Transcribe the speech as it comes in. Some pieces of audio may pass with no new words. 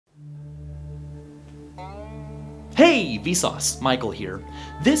Hey, Vsauce, Michael here.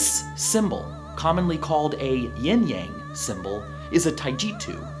 This symbol, commonly called a yin-yang symbol, is a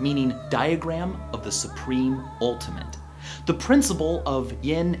taijitsu, meaning diagram of the supreme ultimate. The principle of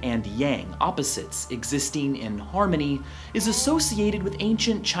yin and yang, opposites existing in harmony, is associated with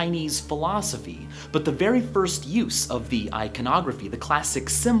ancient Chinese philosophy, but the very first use of the iconography, the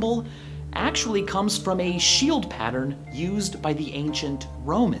classic symbol, actually comes from a shield pattern used by the ancient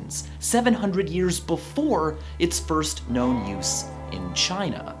Romans, 700 years before its first known use in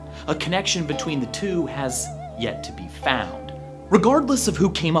China. A connection between the two has yet to be found. Regardless of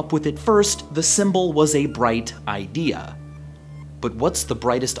who came up with it first, the symbol was a bright idea. But what's the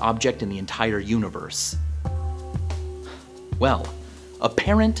brightest object in the entire universe? Well,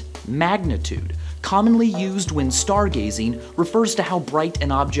 apparent magnitude, commonly used when stargazing, refers to how bright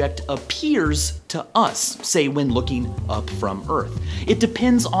an object appears to us, say when looking up from Earth. It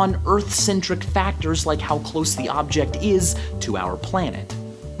depends on Earth-centric factors like how close the object is to our planet.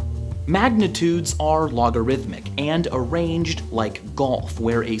 Magnitudes are logarithmic and arranged like golf,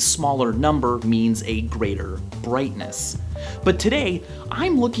 where a smaller number means a greater brightness. But today,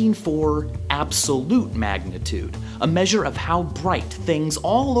 I'm looking for absolute magnitude, a measure of how bright things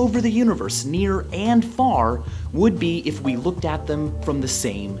all over the universe, near and far, would be if we looked at them from the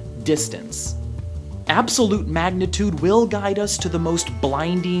same distance. Absolute magnitude will guide us to the most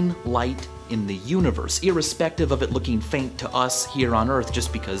blinding light in the universe, irrespective of it looking faint to us here on Earth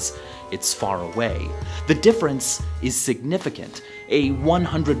just because it's far away. The difference is significant. A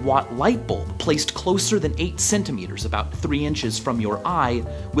 100-watt light bulb placed closer than 8 centimeters, about 3 inches from your eye,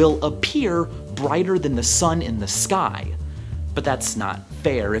 will appear brighter than the sun in the sky. But that's not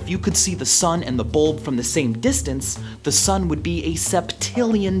fair. If you could see the sun and the bulb from the same distance, the sun would be a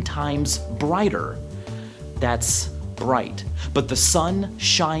septillion times brighter. That's bright, but the sun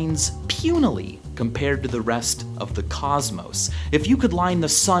shines punily compared to the rest of the cosmos. If you could line the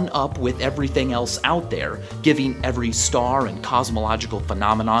sun up with everything else out there, giving every star and cosmological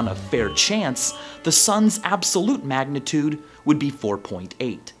phenomenon a fair chance, the sun's absolute magnitude would be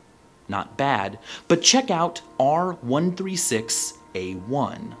 4.8. Not bad, but check out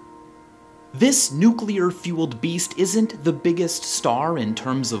R136A1. This nuclear-fueled beast isn't the biggest star in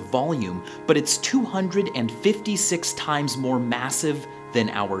terms of volume, but it's 256 times more massive than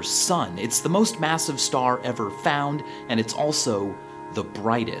our sun. It's the most massive star ever found, and it's also the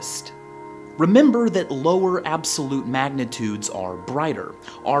brightest. Remember that lower absolute magnitudes are brighter.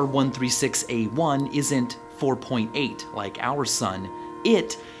 R136A1 isn't 4.8 like our sun.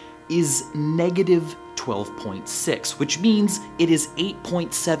 It is negative 12.6, which means it is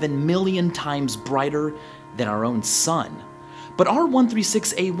 8.7 million times brighter than our own sun. But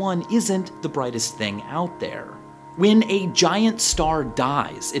R136A1 isn't the brightest thing out there. When a giant star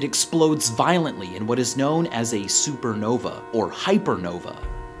dies, it explodes violently in what is known as a supernova or hypernova.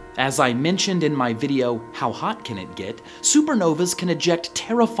 As I mentioned in my video, How Hot Can It Get?, supernovas can eject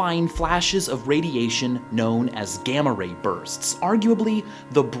terrifying flashes of radiation known as gamma ray bursts, arguably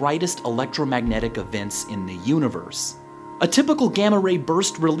the brightest electromagnetic events in the universe. A typical gamma ray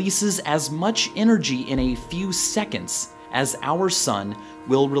burst releases as much energy in a few seconds as our sun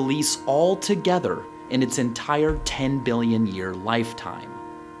will release altogether in its entire 10 billion year lifetime.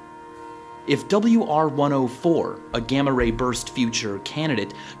 If WR104, a gamma-ray burst future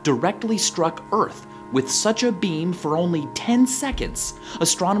candidate, directly struck Earth with such a beam for only 10 seconds,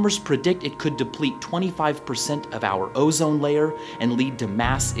 astronomers predict it could deplete 25% of our ozone layer and lead to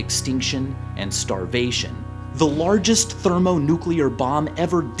mass extinction and starvation. The largest thermonuclear bomb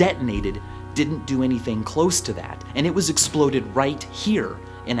ever detonated didn't do anything close to that, and it was exploded right here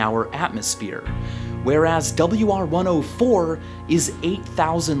in our atmosphere. Whereas WR104 is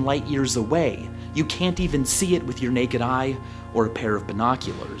 8,000 light years away. You can't even see it with your naked eye or a pair of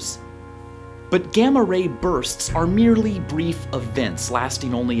binoculars. But gamma ray bursts are merely brief events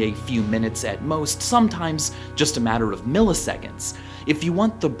lasting only a few minutes at most, sometimes just a matter of milliseconds. If you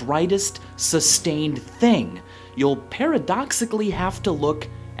want the brightest, sustained thing, you'll paradoxically have to look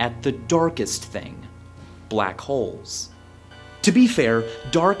at the darkest thing: black holes. To be fair,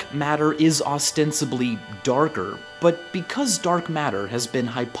 dark matter is ostensibly darker, but because dark matter has been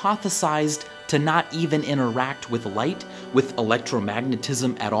hypothesized to not even interact with light, with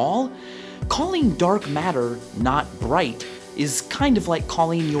electromagnetism at all, calling dark matter not bright is kind of like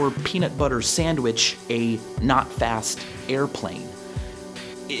calling your peanut butter sandwich a not fast airplane.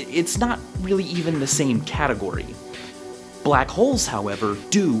 It's not really even the same category. Black holes, however,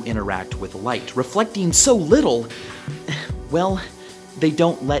 do interact with light, reflecting so little, well, they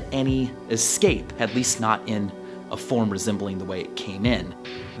don't let any escape, at least not in a form resembling the way it came in.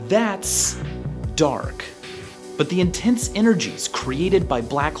 That's dark. But the intense energies created by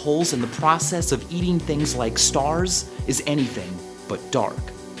black holes in the process of eating things like stars is anything but dark.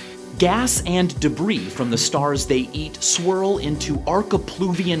 Gas and debris from the stars they eat swirl into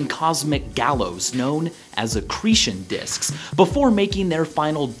arcopluvian cosmic gallows known as accretion disks before making their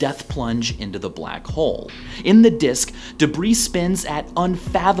final death plunge into the black hole. In the disk, debris spins at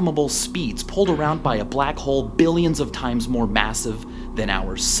unfathomable speeds, pulled around by a black hole billions of times more massive than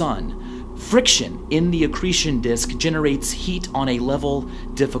our sun. Friction in the accretion disk generates heat on a level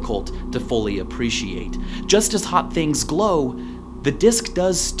difficult to fully appreciate. Just as hot things glow, the disk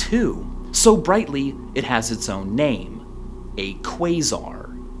does too, so brightly it has its own name, a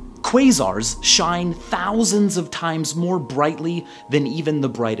quasar. Quasars shine thousands of times more brightly than even the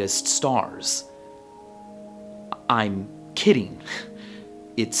brightest stars. I'm kidding.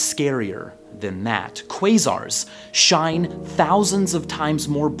 It's scarier than that. Quasars shine thousands of times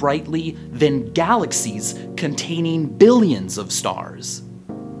more brightly than galaxies containing billions of stars.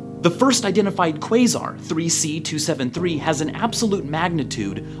 The first identified quasar, 3C273, has an absolute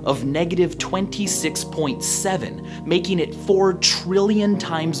magnitude of -26.7, making it 4 trillion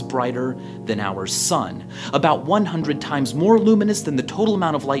times brighter than our sun, about 100 times more luminous than the total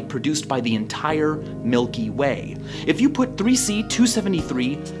amount of light produced by the entire Milky Way. If you put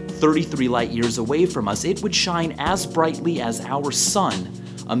 3C273 33 light years away from us, it would shine as brightly as our sun,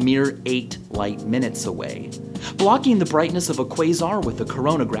 a mere 8 light minutes away. Blocking the brightness of a quasar with a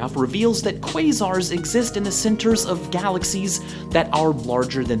coronagraph reveals that quasars exist in the centers of galaxies that are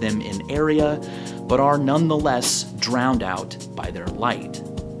larger than them in area, but are nonetheless drowned out by their light.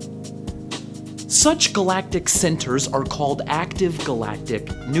 Such galactic centers are called active galactic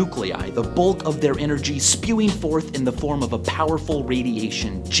nuclei, the bulk of their energy spewing forth in the form of a powerful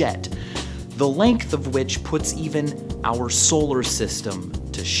radiation jet, the length of which puts even our solar system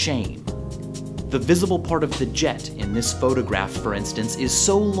to shame. The visible part of the jet in this photograph, for instance, is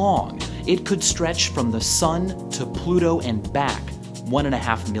so long it could stretch from the Sun to Pluto and back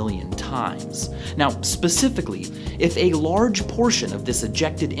 1.5 million times. Now, specifically, if a large portion of this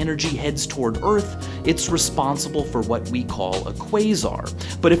ejected energy heads toward Earth, it's responsible for what we call a quasar.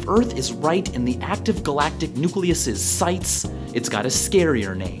 But if Earth is right in the active galactic nucleus's sights, it's got a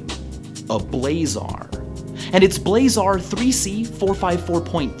scarier name, a blazar. And it's blazar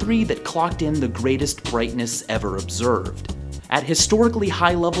 3C454.3 that clocked in the greatest brightness ever observed. At historically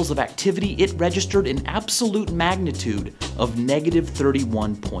high levels of activity, it registered an absolute magnitude of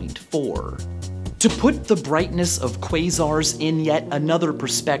 -31.4. To put the brightness of quasars in yet another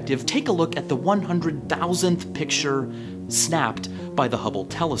perspective, take a look at the 100,000th picture snapped by the Hubble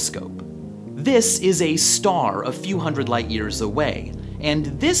telescope. This is a star a few hundred light years away, and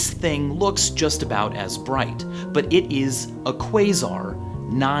this thing looks just about as bright, but it is a quasar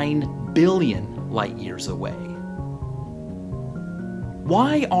 9 billion light years away.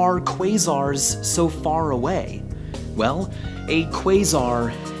 Why are quasars so far away? Well, a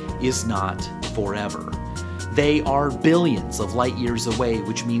quasar is not forever. They are billions of light years away,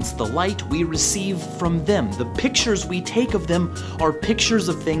 which means the light we receive from them, the pictures we take of them, are pictures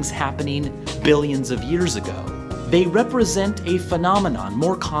of things happening billions of years ago. They represent a phenomenon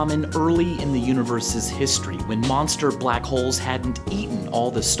more common early in the universe's history, when monster black holes hadn't eaten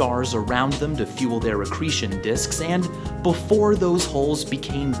all the stars around them to fuel their accretion disks, and before those holes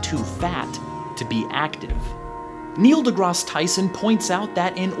became too fat to be active. Neil deGrasse Tyson points out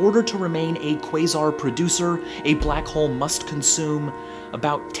that in order to remain a quasar producer, a black hole must consume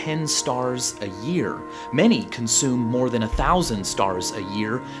about 10 stars a year. Many consume more than 1,000 stars a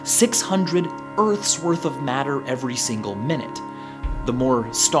year, 600 Earth's worth of matter every single minute. The more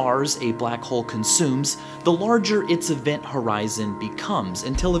stars a black hole consumes, the larger its event horizon becomes,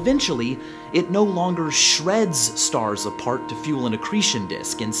 until eventually it no longer shreds stars apart to fuel an accretion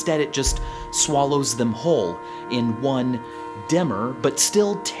disk. Instead, it just swallows them whole in one dimmer but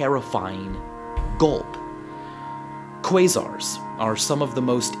still terrifying gulp. Quasars are some of the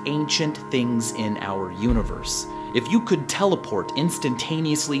most ancient things in our universe. If you could teleport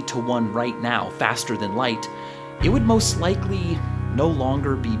instantaneously to one right now, faster than light, it would most likely no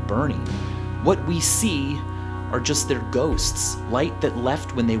longer be burning. What we see are just their ghosts, light that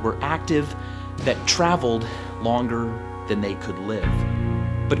left when they were active, that traveled longer than they could live.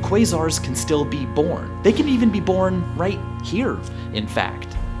 But quasars can still be born. They can even be born right here, in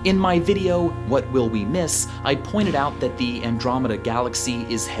fact. In my video, What Will We Miss?, I pointed out that the Andromeda Galaxy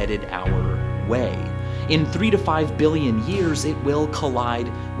is headed our way. In 3 to 5 billion years, it will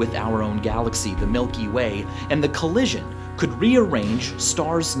collide with our own galaxy, the Milky Way, and the collision could rearrange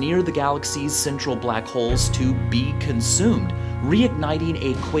stars near the galaxy's central black holes to be consumed, reigniting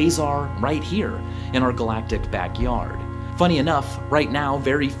a quasar right here in our galactic backyard. Funny enough, right now,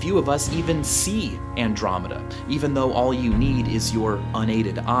 very few of us even see Andromeda, even though all you need is your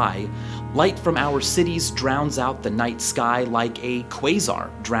unaided eye. Light from our cities drowns out the night sky like a quasar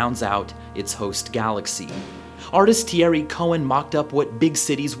drowns out its host galaxy. Artist Thierry Cohen mocked up what big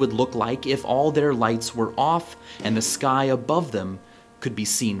cities would look like if all their lights were off and the sky above them could be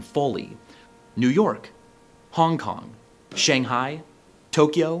seen fully. New York, Hong Kong, Shanghai,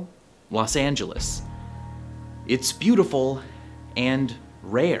 Tokyo, Los Angeles. It's beautiful and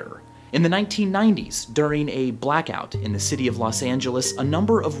rare. In the 1990s, during a blackout in the city of Los Angeles, a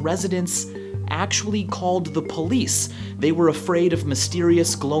number of residents actually called the police. They were afraid of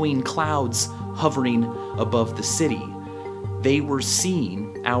mysterious glowing clouds hovering above the city. They were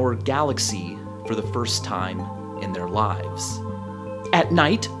seeing our galaxy for the first time in their lives. At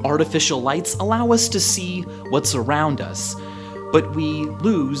night, artificial lights allow us to see what's around us, but we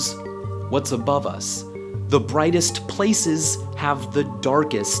lose what's above us. The brightest places have the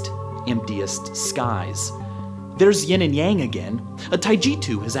darkest, emptiest skies. There's yin and yang again. A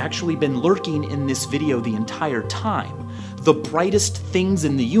Taijitu has actually been lurking in this video the entire time. The brightest things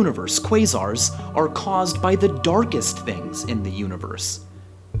in the universe, quasars, are caused by the darkest things in the universe,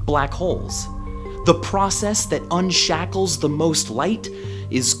 black holes. The process that unshackles the most light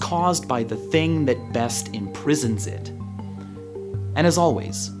is caused by the thing that best imprisons it. And as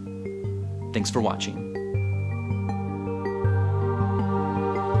always, thanks for watching.